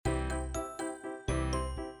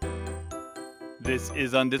This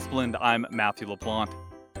is Undisciplined. I'm Matthew LaPlante.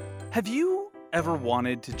 Have you ever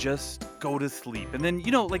wanted to just go to sleep and then,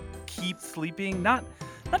 keep sleeping? Not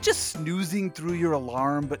just snoozing through your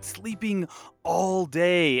alarm, but sleeping all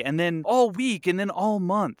day and then all week and then all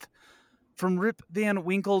month. From Rip Van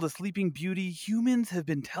Winkle to Sleeping Beauty, humans have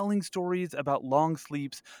been telling stories about long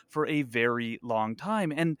sleeps for a very long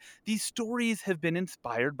time. And these stories have been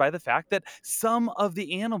inspired by the fact that some of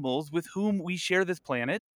the animals with whom we share this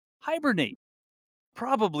planet hibernate.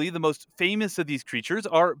 Probably the most famous of these creatures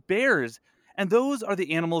are bears, and those are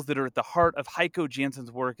the animals that are at the heart of Heiko Jansen's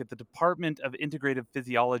work at the Department of Integrative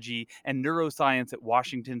Physiology and Neuroscience at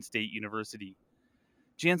Washington State University.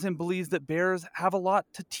 Jansen believes that bears have a lot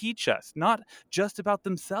to teach us, not just about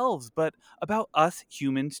themselves, but about us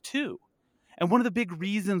humans too. And one of the big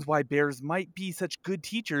reasons why bears might be such good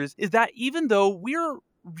teachers is that even though we're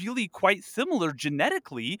really quite similar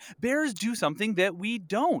genetically, bears do something that we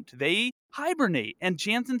don't. They hibernate. And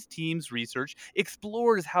Jansen's team's research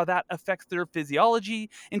explores how that affects their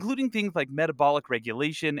physiology, including things like metabolic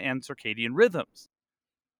regulation and circadian rhythms.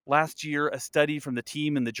 Last year, a study from the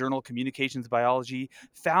team in the journal Communications Biology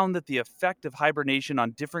found that the effect of hibernation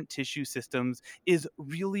on different tissue systems is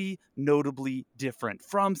really notably different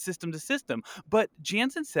from system to system. But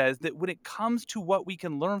Jansen says that when it comes to what we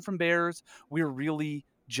can learn from bears, we're really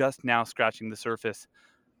just now scratching the surface.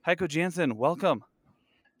 Heiko Jansen, welcome.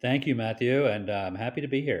 Thank you, Matthew, and I'm happy to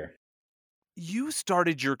be here. You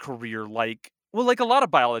started your career like a lot of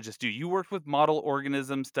biologists do. You worked with model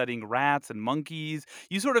organisms studying rats and monkeys.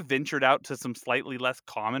 You sort of ventured out to some slightly less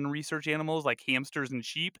common research animals like hamsters and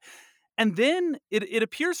sheep. And then it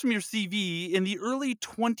appears from your CV in the early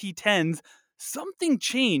 2010s, something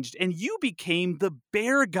changed and you became the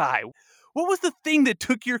bear guy. What was the thing that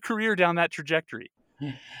took your career down that trajectory?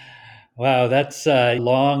 Wow, that's a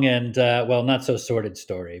long and, well, not so sordid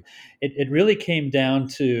story. It really came down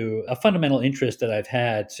to a fundamental interest that I've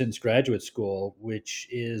had since graduate school, which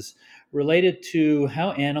is related to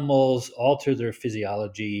how animals alter their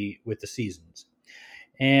physiology with the seasons.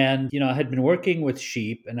 And, I had been working with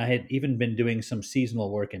sheep and I had even been doing some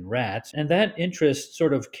seasonal work in rats. And that interest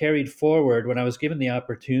sort of carried forward when I was given the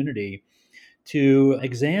opportunity to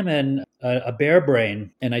examine a bear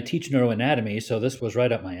brain, and I teach neuroanatomy, so this was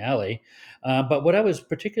right up my alley. But what I was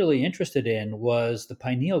particularly interested in was the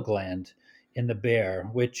pineal gland in the bear,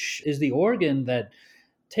 which is the organ that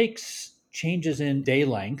takes changes in day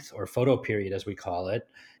length, or photoperiod as we call it,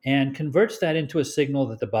 and converts that into a signal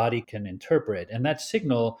that the body can interpret. And that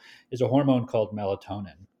signal is a hormone called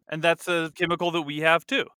melatonin. And that's a chemical that we have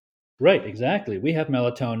too. Right, exactly. We have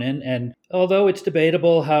melatonin, and although it's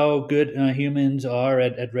debatable how good humans are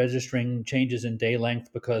at registering changes in day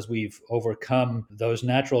length because we've overcome those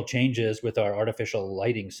natural changes with our artificial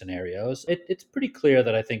lighting scenarios, it's pretty clear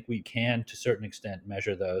that I think we can, to a certain extent,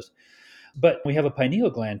 measure those. But we have a pineal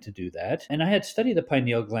gland to do that. And I had studied the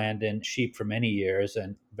pineal gland in sheep for many years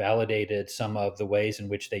and validated some of the ways in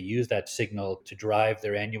which they use that signal to drive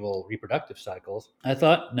their annual reproductive cycles. I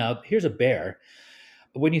thought, now here's a bear.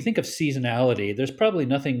 When you think of seasonality, there's probably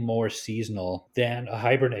nothing more seasonal than a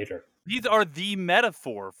hibernator. These are the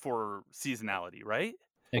metaphor for seasonality, right?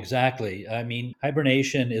 Exactly. I mean,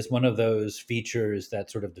 hibernation is one of those features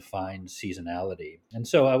that sort of defines seasonality. And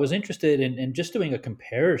so I was interested in just doing a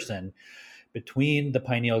comparison between the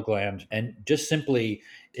pineal gland and just simply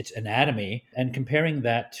its anatomy and comparing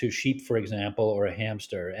that to sheep, for example, or a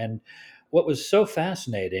hamster. And what was so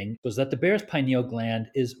fascinating was that the bear's pineal gland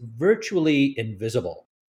is virtually invisible.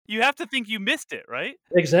 You have to think you missed it, right?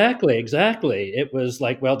 Exactly, exactly. It was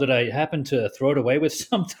like, well, did I happen to throw it away with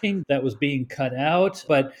something that was being cut out?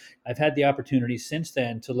 But I've had the opportunity since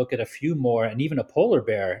then to look at a few more and even a polar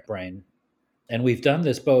bear brain. And we've done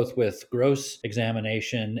this both with gross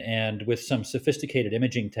examination and with some sophisticated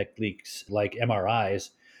imaging techniques like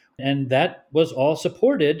MRIs. And that was all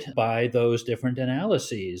supported by those different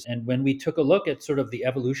analyses. And when we took a look at sort of the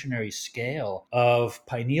evolutionary scale of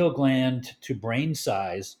pineal gland to brain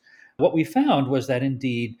size, what we found was that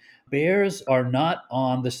indeed bears are not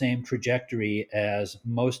on the same trajectory as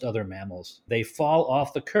most other mammals. They fall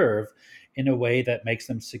off the curve in a way that makes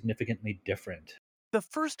them significantly different. The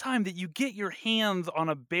first time that you get your hands on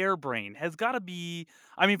a bear brain has got to be,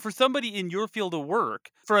 I mean, for somebody in your field of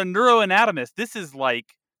work, for a neuroanatomist, this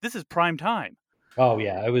is prime time. Oh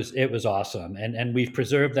yeah, it was awesome, and we've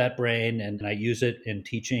preserved that brain, and I use it in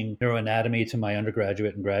teaching neuroanatomy to my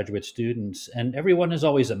undergraduate and graduate students, and everyone is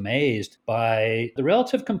always amazed by the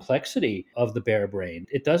relative complexity of the bear brain.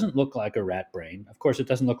 It doesn't look like a rat brain, of course, it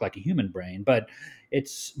doesn't look like a human brain, but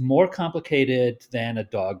it's more complicated than a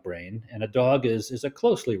dog brain, and a dog is a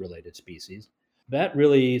closely related species. That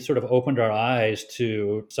really sort of opened our eyes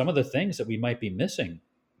to some of the things that we might be missing.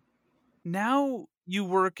 Now you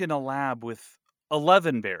work in a lab with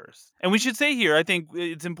 11 bears. And we should say here, I think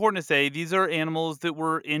it's important to say these are animals that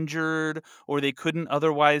were injured or they couldn't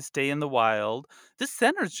otherwise stay in the wild. This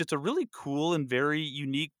center is just a really cool and very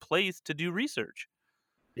unique place to do research.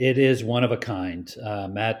 It is one of a kind.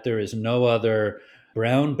 Matt, there is no other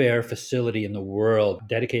brown bear facility in the world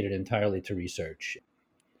dedicated entirely to research.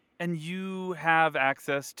 And you have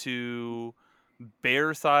access to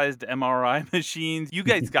bear-sized MRI machines. You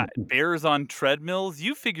guys got bears on treadmills.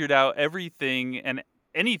 You figured out everything and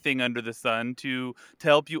anything under the sun to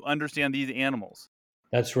help you understand these animals.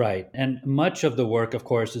 That's right. And much of the work, of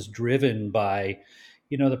course, is driven by,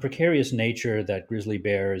 the precarious nature that grizzly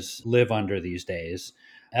bears live under these days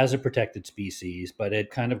as a protected species, but it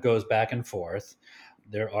kind of goes back and forth.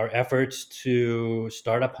 There are efforts to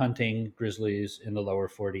start up hunting grizzlies in the lower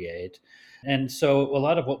 48. And so a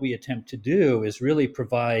lot of what we attempt to do is really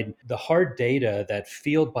provide the hard data that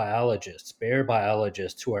field biologists, bear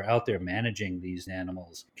biologists who are out there managing these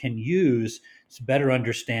animals can use to better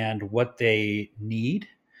understand what they need,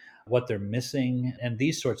 what they're missing, and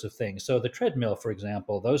these sorts of things. So, the treadmill, for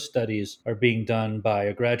example, those studies are being done by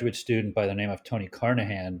a graduate student by the name of Tony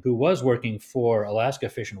Carnahan, who was working for Alaska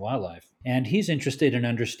Fish and Wildlife. And he's interested in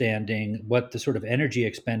understanding what the sort of energy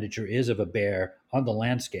expenditure is of a bear on the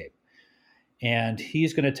landscape. And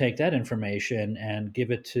he's going to take that information and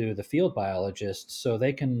give it to the field biologists so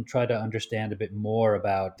they can try to understand a bit more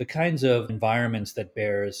about the kinds of environments that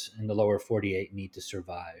bears in the lower 48 need to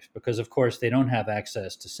survive. Because, of course, they don't have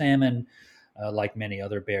access to salmon like many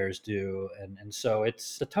other bears do. And so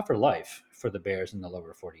it's a tougher life for the bears in the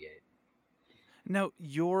lower 48. Now,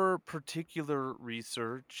 your particular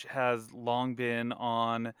research has long been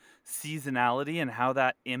on seasonality and how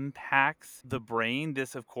that impacts the brain.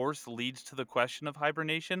 This, of course, leads to the question of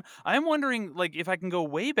hibernation. I'm wondering, like, if I can go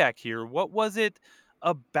way back here, what was it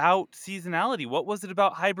about seasonality? What was it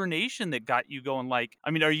about hibernation that got you going? Like, I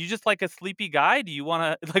mean, are you just like a sleepy guy? Do you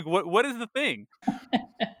want to, like, what is the thing?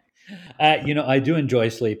 I do enjoy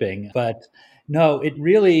sleeping, but no,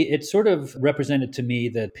 it sort of represented to me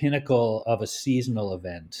the pinnacle of a seasonal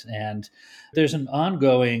event. And there's an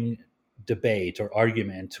ongoing debate or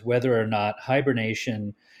argument whether or not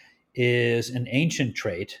hibernation is an ancient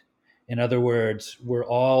trait. In other words, we're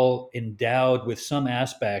all endowed with some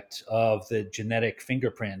aspect of the genetic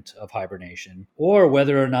fingerprint of hibernation, or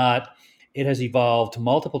whether or not it has evolved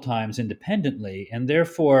multiple times independently, and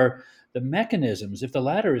therefore the mechanisms, if the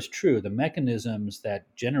latter is true, the mechanisms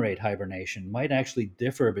that generate hibernation might actually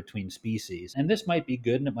differ between species. And this might be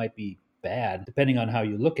good and it might be bad, depending on how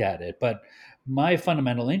you look at it. But my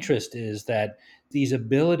fundamental interest is that these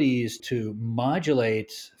abilities to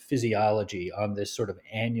modulate physiology on this sort of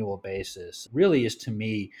annual basis really is, to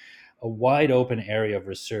me, a wide open area of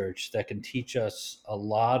research that can teach us a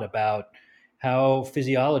lot about how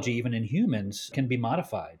physiology, even in humans, can be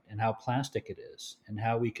modified and how plastic it is, and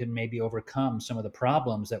how we can maybe overcome some of the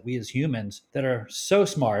problems that we as humans that are so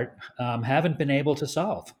smart haven't been able to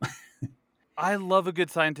solve. I love a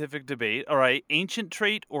good scientific debate. All right, ancient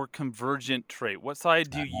trait or convergent trait? What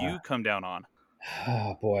side do you come down on?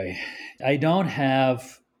 Oh boy. I don't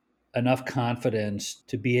have enough confidence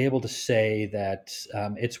to be able to say that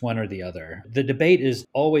it's one or the other. The debate is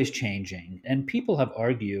always changing, and people have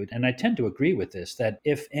argued, and I tend to agree with this, that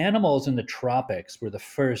if animals in the tropics were the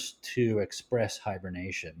first to express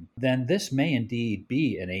hibernation, then this may indeed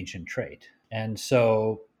be an ancient trait. And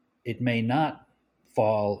so it may not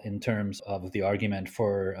fall in terms of the argument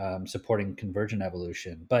for supporting convergent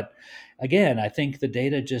evolution. But again, I think the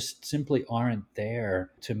data just simply aren't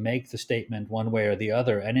there to make the statement one way or the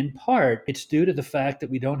other. And in part, it's due to the fact that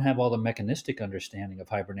we don't have all the mechanistic understanding of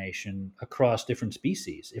hibernation across different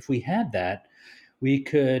species. If we had that, we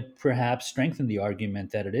could perhaps strengthen the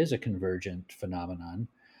argument that it is a convergent phenomenon.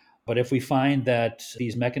 But if we find that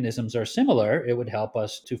these mechanisms are similar, it would help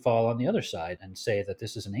us to fall on the other side and say that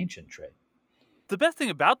this is an ancient trait. The best thing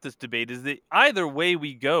about this debate is that either way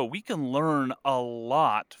we go, we can learn a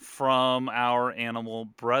lot from our animal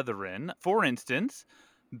brethren. For instance,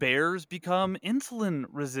 bears become insulin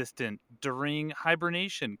resistant during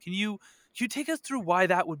hibernation. Can you take us through why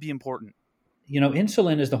that would be important?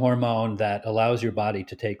 Insulin is the hormone that allows your body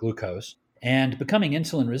to take glucose. And becoming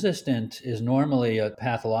insulin resistant is normally a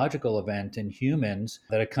pathological event in humans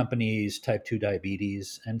that accompanies type 2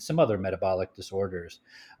 diabetes and some other metabolic disorders.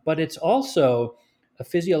 But it's also a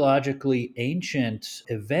physiologically ancient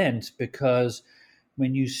event because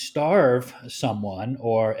when you starve someone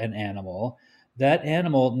or an animal, that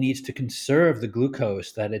animal needs to conserve the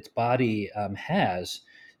glucose that its body has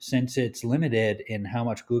since it's limited in how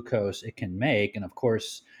much glucose it can make. And of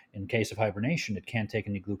course, in case of hibernation, it can't take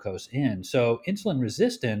any glucose in. So, insulin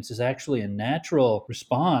resistance is actually a natural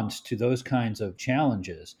response to those kinds of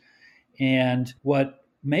challenges. And what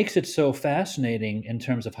makes it so fascinating in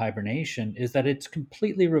terms of hibernation is that it's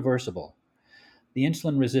completely reversible. The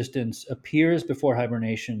insulin resistance appears before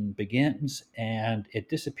hibernation begins and it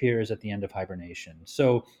disappears at the end of hibernation.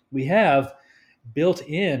 So we have built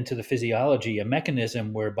into the physiology a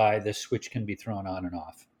mechanism whereby this switch can be thrown on and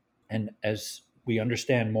off. And as we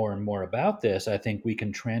understand more and more about this, I think we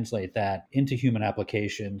can translate that into human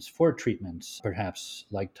applications for treatments, perhaps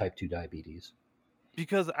like type 2 diabetes.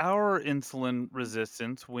 Because our insulin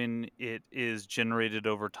resistance, when it is generated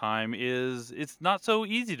over time, it's not so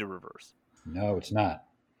easy to reverse. No, it's not.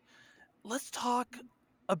 Let's talk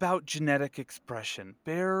about genetic expression.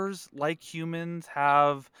 Bears, like humans,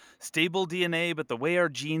 have stable DNA, but the way our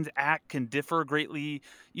genes act can differ greatly,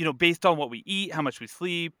 based on what we eat, how much we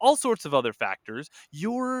sleep, all sorts of other factors.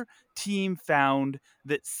 Your team found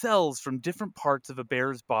that cells from different parts of a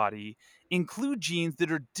bear's body include genes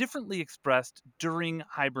that are differently expressed during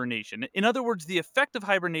hibernation. In other words, the effect of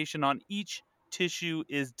hibernation on each tissue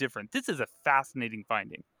is different. This is a fascinating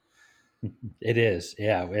finding. It is,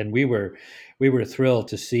 yeah, and we were thrilled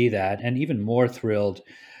to see that, and even more thrilled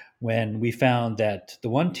when we found that the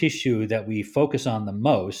one tissue that we focus on the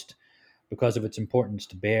most, because of its importance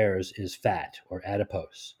to bears, is fat or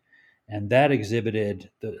adipose, and that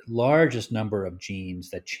exhibited the largest number of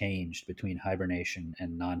genes that changed between hibernation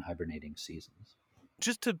and non-hibernating seasons.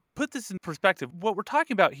 Just to put this in perspective, what we're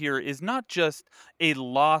talking about here is not just a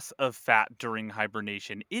loss of fat during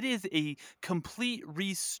hibernation, it is a complete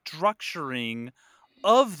restructuring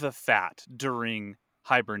of the fat during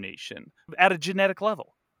hibernation at a genetic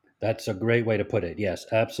level. That's a great way to put it. Yes,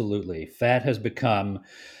 absolutely. Fat has become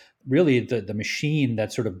really the machine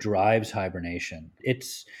that sort of drives hibernation.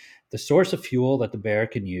 It's the source of fuel that the bear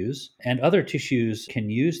can use, and other tissues can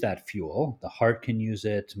use that fuel. The heart can use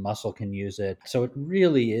it, muscle can use it. So it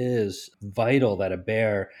really is vital that a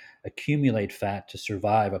bear accumulate fat to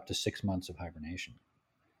survive up to 6 months of hibernation.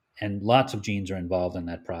 And lots of genes are involved in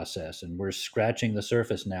that process, and we're scratching the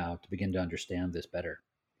surface now to begin to understand this better.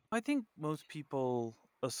 I think most people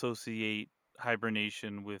associate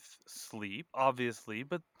hibernation with sleep, obviously,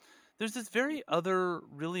 but there's this very other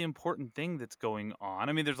really important thing that's going on.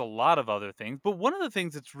 I mean, there's a lot of other things, but one of the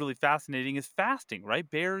things that's really fascinating is fasting, right?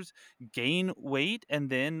 Bears gain weight, and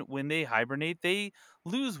then when they hibernate, they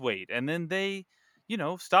lose weight, and then they,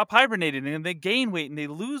 stop hibernating, and they gain weight and they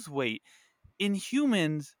lose weight. In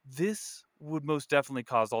humans, this would most definitely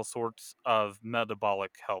cause all sorts of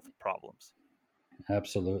metabolic health problems.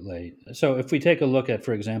 Absolutely. So, if we take a look at,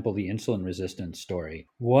 for example, the insulin resistance story,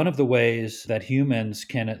 one of the ways that humans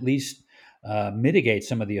can at least mitigate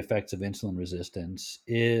some of the effects of insulin resistance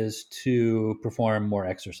is to perform more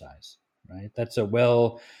exercise, right? That's a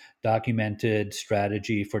well documented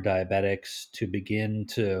strategy for diabetics to begin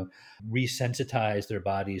to resensitize their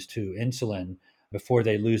bodies to insulin before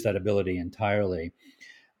they lose that ability entirely.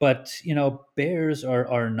 But, bears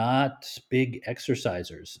are not big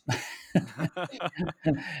exercisers.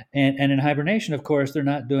 And in hibernation, of course, they're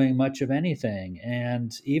not doing much of anything.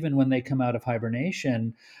 And even when they come out of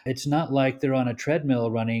hibernation, it's not like they're on a treadmill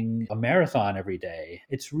running a marathon every day.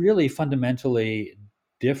 It's really fundamentally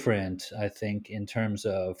different, I think, in terms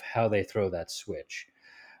of how they throw that switch.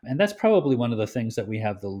 And that's probably one of the things that we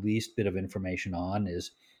have the least bit of information on is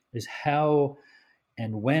how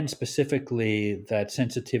and when specifically that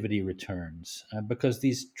sensitivity returns. Because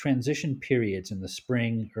these transition periods in the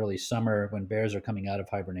spring, early summer, when bears are coming out of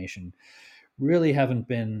hibernation, really haven't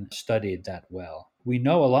been studied that well. We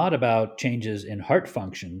know a lot about changes in heart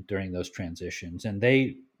function during those transitions, and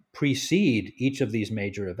they precede each of these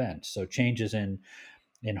major events. So changes in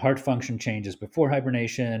heart function changes before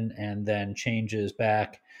hibernation and then changes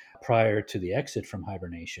back prior to the exit from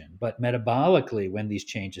hibernation. But metabolically, when these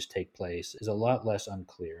changes take place, is a lot less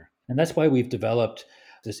unclear. And that's why we've developed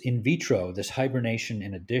this in vitro, this hibernation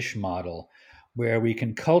in a dish model, where we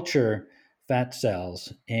can culture fat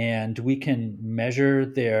cells and we can measure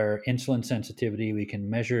their insulin sensitivity, we can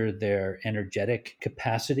measure their energetic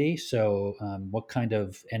capacity. So, what kind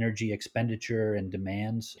of energy expenditure and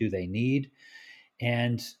demands do they need?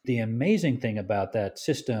 And the amazing thing about that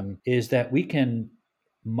system is that we can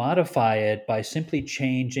modify it by simply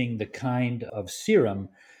changing the kind of serum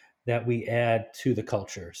that we add to the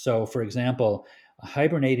culture. So, for example, a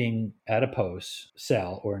hibernating adipose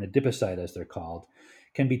cell, or an adipocyte as they're called,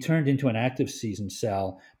 can be turned into an active season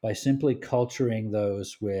cell by simply culturing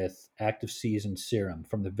those with active season serum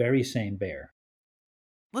from the very same bear.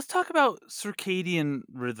 Let's talk about circadian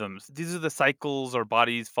rhythms. These are the cycles our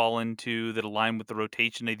bodies fall into that align with the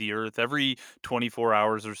rotation of the earth every 24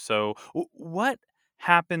 hours or so. What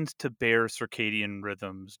happens to bear circadian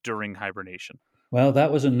rhythms during hibernation? Well,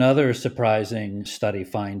 that was another surprising study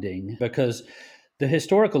finding because the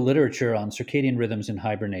historical literature on circadian rhythms in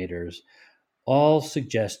hibernators all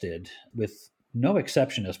suggested, with no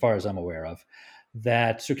exception as far as I'm aware of,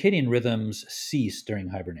 that circadian rhythms cease during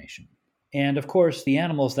hibernation. And of course, the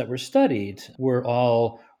animals that were studied were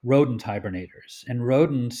all rodent hibernators, and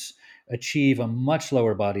rodents achieve a much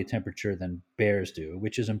lower body temperature than bears do,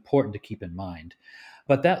 which is important to keep in mind.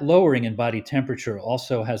 But that lowering in body temperature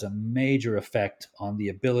also has a major effect on the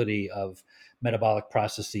ability of metabolic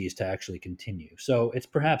processes to actually continue. So it's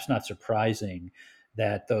perhaps not surprising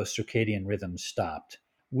that those circadian rhythms stopped.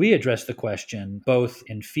 We addressed the question both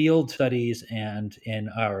in field studies and in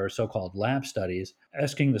our so called lab studies,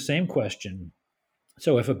 asking the same question.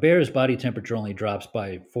 So, if a bear's body temperature only drops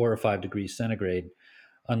by 4 or 5 degrees centigrade,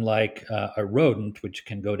 unlike a rodent, which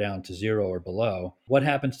can go down to zero or below, what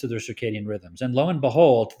happens to their circadian rhythms? And lo and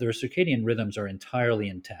behold, their circadian rhythms are entirely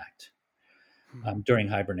intact Hmm. during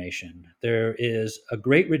hibernation. There is a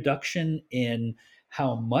great reduction in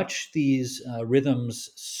how much these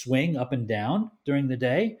rhythms swing up and down during the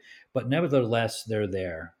day, but nevertheless, they're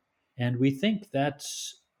there. And we think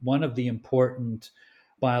that's one of the important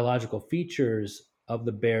biological features of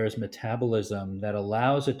the bear's metabolism that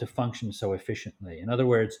allows it to function so efficiently. In other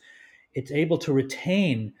words, it's able to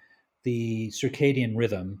retain the circadian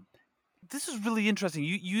rhythm. This is really interesting.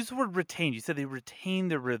 You use the word retain. You said they retain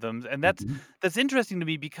their rhythms, and that's Mhm. that's interesting to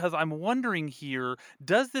me because I'm wondering here,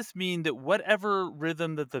 does this mean that whatever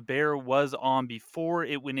rhythm that the bear was on before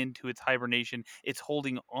it went into its hibernation, it's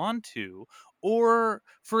holding on to? Or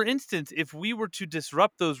for instance, if we were to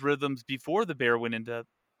disrupt those rhythms before the bear went into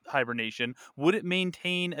hibernation, would it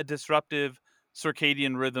maintain a disruptive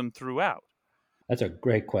circadian rhythm throughout? That's a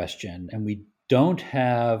great question. And we don't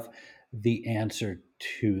have the answer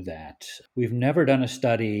to that. We've never done a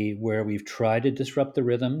study where we've tried to disrupt the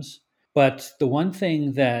rhythms. But the one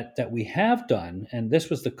thing that we have done, and this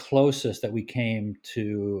was the closest that we came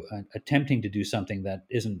to attempting to do something that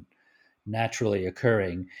isn't naturally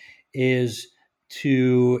occurring, is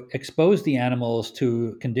to expose the animals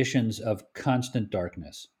to conditions of constant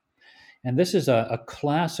darkness. And this is a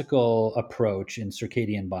classical approach in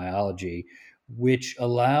circadian biology, which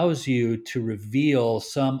allows you to reveal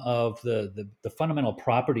some of the fundamental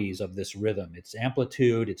properties of this rhythm, its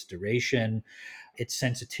amplitude, its duration, its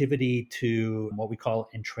sensitivity to what we call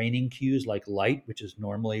entraining cues like light, which is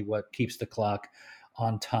normally what keeps the clock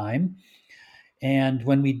on time. And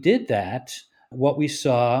when we did that, what we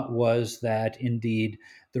saw was that indeed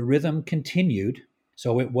the rhythm continued.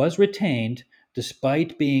 So it was retained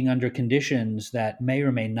despite being under conditions that may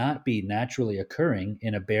or may not be naturally occurring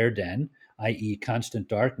in a bear den, i.e., constant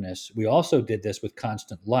darkness. We also did this with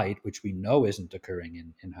constant light, which we know isn't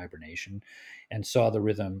occurring in hibernation, and saw the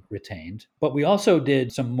rhythm retained. But we also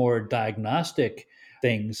did some more diagnostic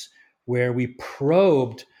things where we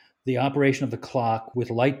probed the operation of the clock with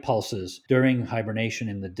light pulses during hibernation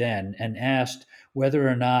in the den and asked whether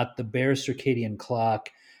or not the bear's circadian clock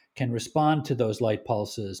can respond to those light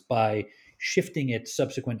pulses by shifting its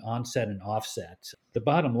subsequent onset and offset. The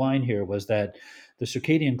bottom line here was that the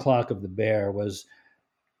circadian clock of the bear was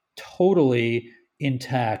totally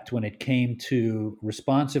intact when it came to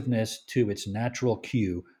responsiveness to its natural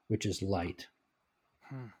cue, which is light.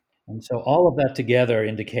 Hmm. And so all of that together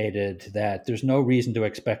indicated that there's no reason to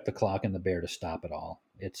expect the clock in the bear to stop at all.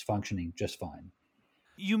 It's functioning just fine.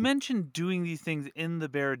 You mentioned doing these things in the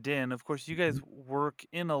bear den. Of course, you guys work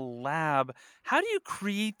in a lab. How do you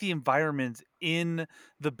create the environments in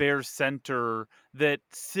the bear center that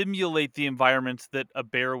simulate the environments that a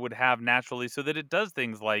bear would have naturally so that it does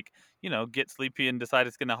things like, get sleepy and decide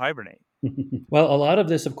it's going to hibernate? Well, a lot of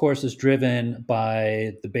this, of course, is driven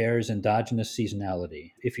by the bear's endogenous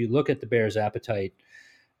seasonality. If you look at the bear's appetite,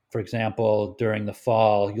 for example, during the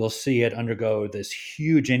fall, you'll see it undergo this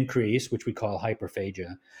huge increase, which we call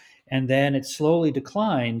hyperphagia. And then it slowly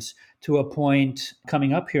declines to a point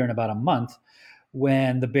coming up here in about a month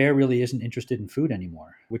when the bear really isn't interested in food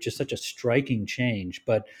anymore, which is such a striking change.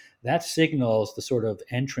 But that signals the sort of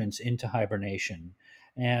entrance into hibernation.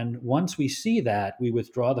 And once we see that, we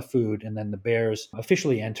withdraw the food, and then the bears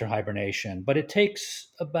officially enter hibernation. But it takes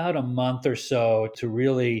about a month or so to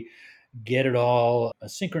really get it all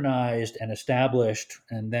synchronized and established.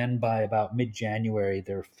 And then by about mid January,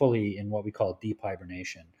 they're fully in what we call deep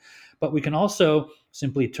hibernation. But we can also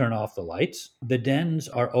simply turn off the lights. The dens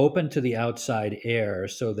are open to the outside air,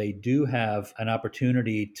 so they do have an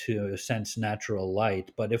opportunity to sense natural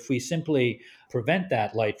light. But if we simply prevent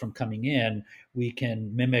that light from coming in, we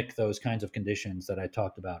can mimic those kinds of conditions that I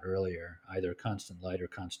talked about earlier, either constant light or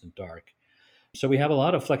constant dark. So we have a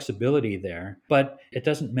lot of flexibility there, but it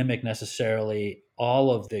doesn't mimic necessarily all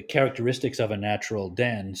of the characteristics of a natural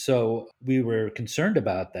den. So we were concerned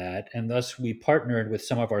about that. And thus we partnered with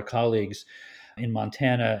some of our colleagues in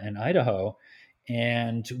Montana and Idaho.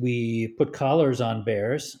 And we put collars on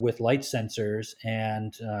bears with light sensors,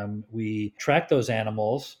 and we tracked those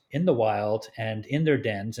animals in the wild and in their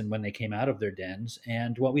dens and when they came out of their dens.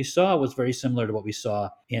 And what we saw was very similar to what we saw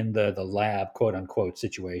in the lab, quote unquote,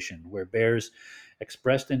 situation, where bears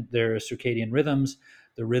expressed in their circadian rhythms.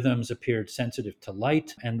 The rhythms appeared sensitive to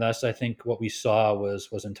light, and thus I think what we saw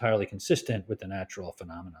was entirely consistent with the natural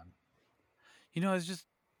phenomenon. I was just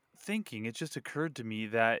thinking, it just occurred to me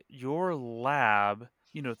that your lab,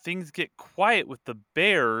 things get quiet with the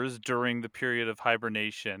bears during the period of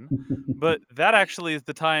hibernation, but that actually is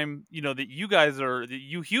the time, that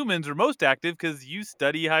you humans are most active because you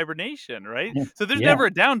study hibernation, right? So there's Yeah, never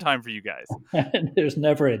a downtime for you guys. there's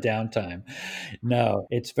never a downtime. No,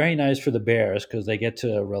 it's very nice for the bears because they get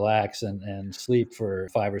to relax and sleep for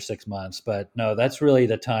 5 or 6 months. But no, that's really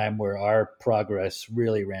the time where our progress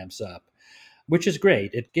really ramps up, which is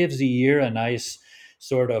great. It gives the year a nice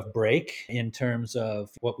sort of break in terms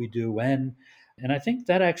of what we do when. And I think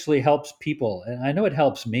that actually helps people. And I know it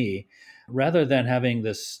helps me rather than having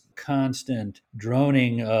this constant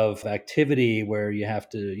droning of activity where you have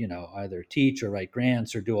to, either teach or write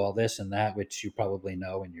grants or do all this and that, which you probably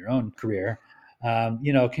know in your own career,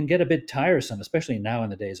 can get a bit tiresome, especially now in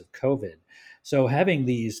the days of COVID. So having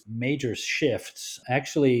these major shifts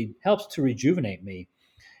actually helps to rejuvenate me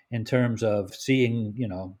in terms of seeing,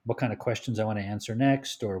 what kind of questions I want to answer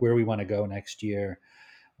next or where we want to go next year.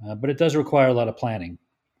 But it does require a lot of planning.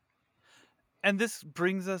 And this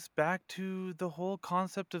brings us back to the whole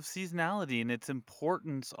concept of seasonality and its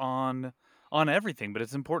importance on everything, but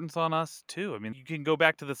its importance on us too. I mean, you can go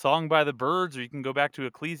back to the song by the birds, or you can go back to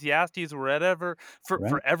Ecclesiastes or whatever. For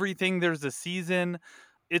Right? everything, there's a season.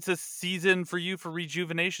 It's a season for you for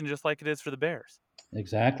rejuvenation, just like it is for the bears.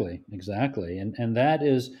 Exactly, exactly. And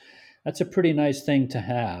that's a pretty nice thing to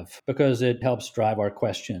have because it helps drive our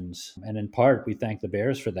questions. And in part, we thank the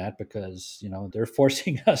bears for that because, they're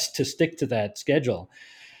forcing us to stick to that schedule.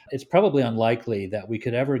 It's probably unlikely that we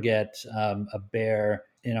could ever get a bear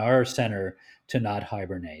in our center to not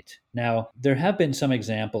hibernate. Now, there have been some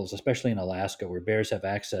examples, especially in Alaska, where bears have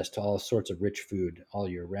access to all sorts of rich food all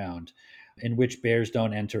year round, in which bears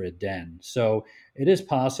don't enter a den. So it is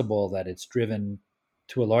possible that it's driven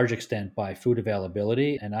to a large extent by food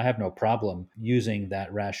availability, and I have no problem using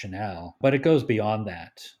that rationale. But it goes beyond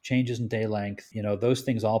that. Changes in day length, those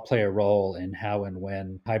things all play a role in how and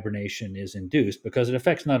when hibernation is induced because it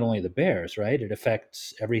affects not only the bears, right? It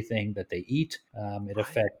affects everything that they eat, it Right.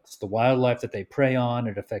 affects the wildlife that they prey on,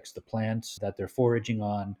 it affects the plants that they're foraging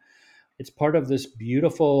on. It's part of this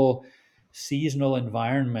beautiful seasonal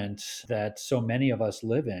environment that so many of us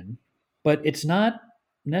live in, but it's not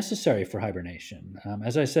necessary for hibernation.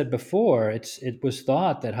 As I said before, it was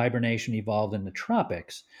thought that hibernation evolved in the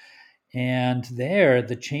tropics, and there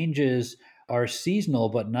the changes are seasonal,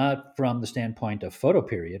 but not from the standpoint of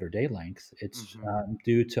photoperiod or day length. It's Hmm.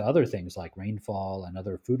 due to other things like rainfall and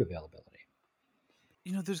other food availability.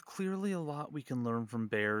 There's clearly a lot we can learn from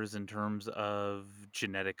bears in terms of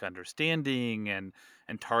genetic understanding and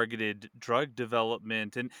targeted drug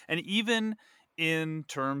development and even in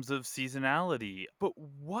terms of seasonality. But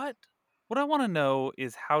what I want to know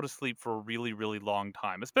is how to sleep for a really really long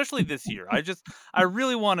time, especially this year. I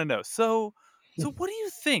really want to know. So what do you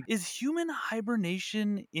think? Is human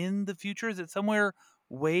hibernation in the future? Is it somewhere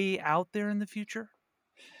way out there in the future?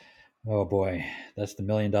 Oh boy, that's the $1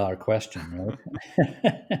 million question,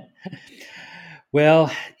 right?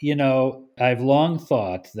 Well, I've long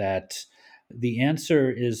thought that the answer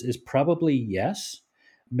is probably yes.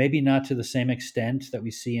 Maybe not to the same extent that we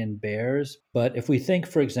see in bears, but if we think,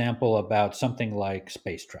 for example, about something like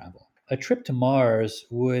space travel, a trip to Mars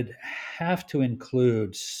would have to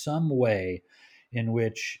include some way in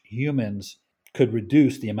which humans could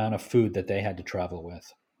reduce the amount of food that they had to travel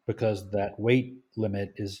with because that weight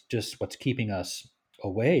limit is just what's keeping us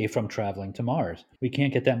away from traveling to Mars. We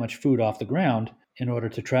can't get that much food off the ground in order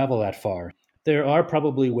to travel that far. There are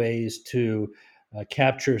probably ways to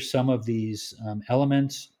capture some of these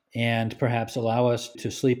elements and perhaps allow us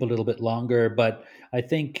to sleep a little bit longer. But I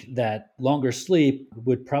think that longer sleep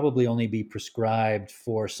would probably only be prescribed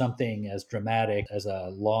for something as dramatic as a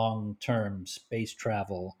long term space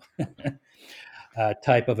travel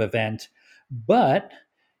type of event. But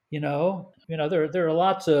there are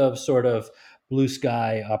lots of sort of blue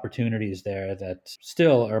sky opportunities there that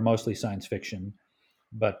still are mostly science fiction,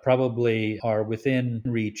 but probably are within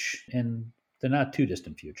reach in the not too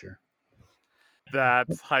distant future.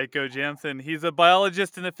 That's Heiko Jansen. He's a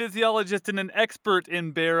biologist and a physiologist and an expert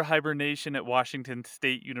in bear hibernation at Washington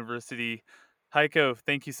State University. Heiko,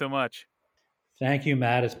 thank you so much. Thank you,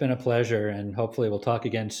 Matt. It's been a pleasure, and hopefully we'll talk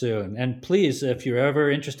again soon. And please, if you're ever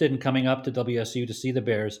interested in coming up to WSU to see the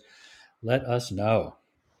Bears, let us know.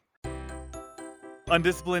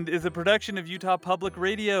 Undisciplined is a production of Utah Public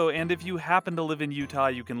Radio, and if you happen to live in Utah,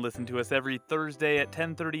 you can listen to us every Thursday at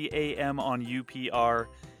 10:30 a.m. on UPR.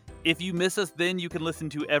 If you miss us, then you can listen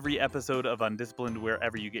to every episode of Undisciplined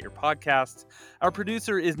wherever you get your podcasts. Our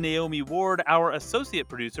producer is Naomi Ward. Our associate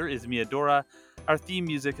producer is Mia Dora. Our theme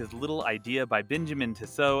music is Little Idea by Benjamin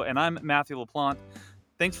Tissot, and I'm Matthew LaPlante.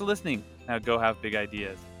 Thanks for listening. Now go have big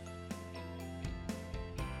ideas.